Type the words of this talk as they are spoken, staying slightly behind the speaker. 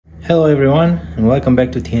Hello everyone and welcome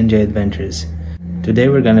back to T&J Adventures. Today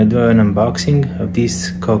we're gonna do an unboxing of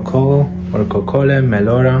this Coccolle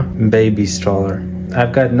Melora Baby Stroller.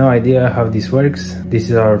 I've got no idea how this works. This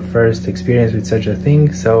is our first experience with such a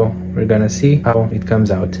thing, so we're gonna see how it comes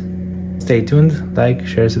out. Stay tuned, like,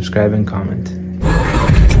 share, subscribe and comment.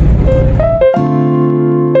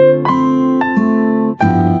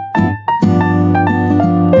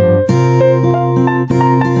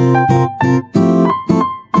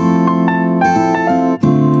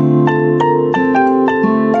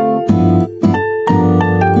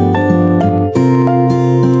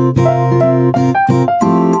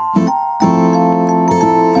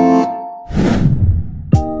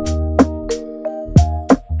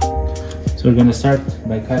 So we're gonna start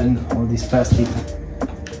by cutting all these plastic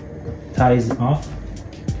ties off.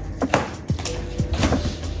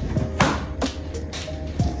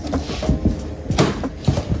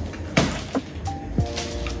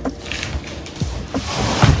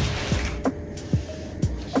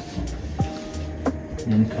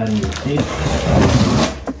 And cutting the tape.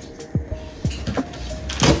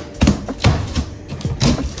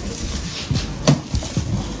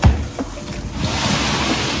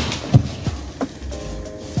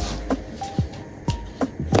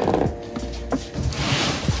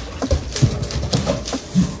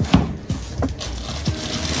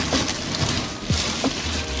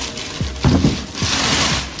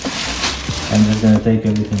 I'm just going to take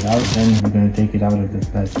everything out and we're going to take it out of the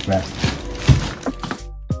plastic wrap.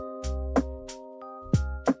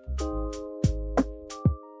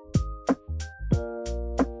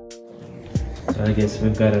 So I guess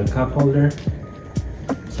we've got a cup holder,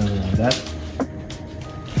 something like that.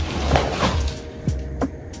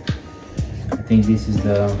 I think this is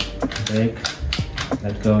the brake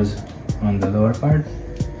that goes on the lower part.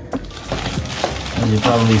 As you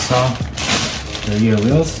probably saw, the rear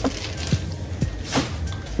wheels.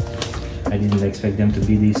 I didn't expect them to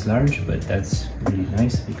be this large, but that's really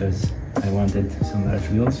nice because I wanted some large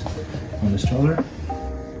wheels on the stroller.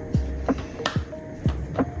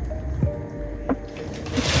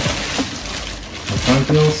 The front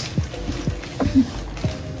wheels.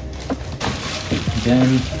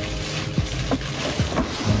 Then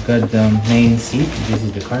I've got the main seat. This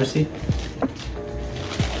is the car seat.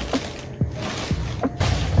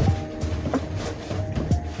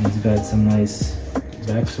 It's got some nice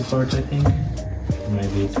back support, I think.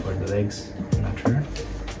 Maybe it's for the legs, I'm not sure.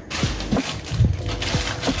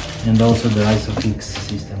 And also the isofix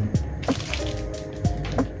system.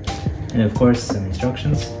 And of course some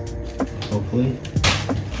instructions, hopefully.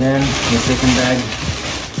 Then the second bag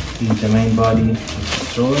is the main body of the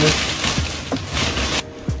stroller.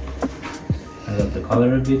 I love the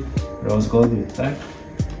color of it, rose gold with black.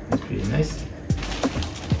 It's pretty nice.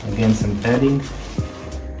 Again, some padding.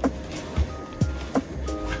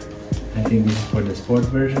 I think this is for the sport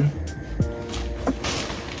version.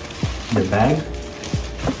 The bag.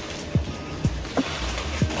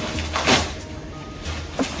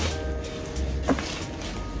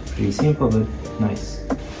 Pretty simple but nice.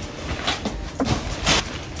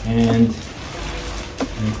 And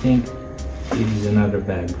I think it is another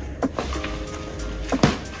bag.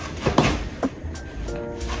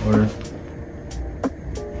 Or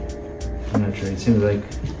I'm not sure, it seems like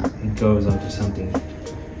it goes onto something.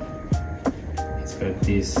 Got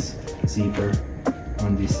this zipper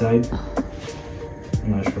on this side.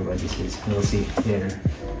 I'm not sure what this is, we'll see later.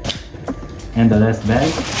 And the last bag,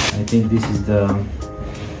 I think this is the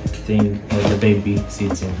thing that the baby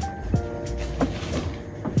sits in.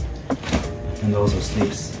 And also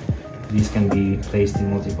slips. This can be placed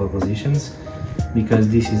in multiple positions because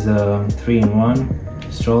this is a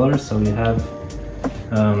 3-in-1 stroller, so you have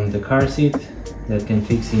the car seat that can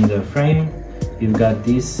fix in the frame. You've got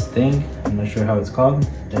this thing, I'm not sure how it's called,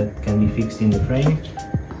 that can be fixed in the frame.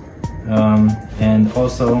 And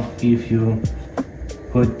also, if you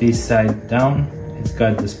put this side down, it's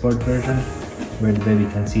got the sport version where the baby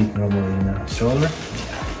can sit normally in a stroller.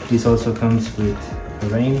 This also comes with a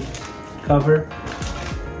rain cover.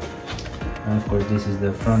 And of course, this is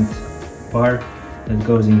the front bar that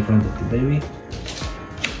goes in front of the baby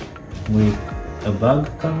with a bug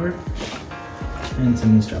cover and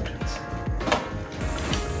some instructions.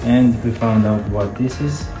 And we found out what this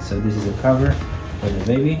is. So this is a cover for the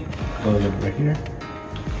baby, goes over here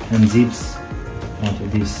and zips onto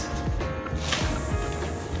this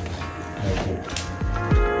right here.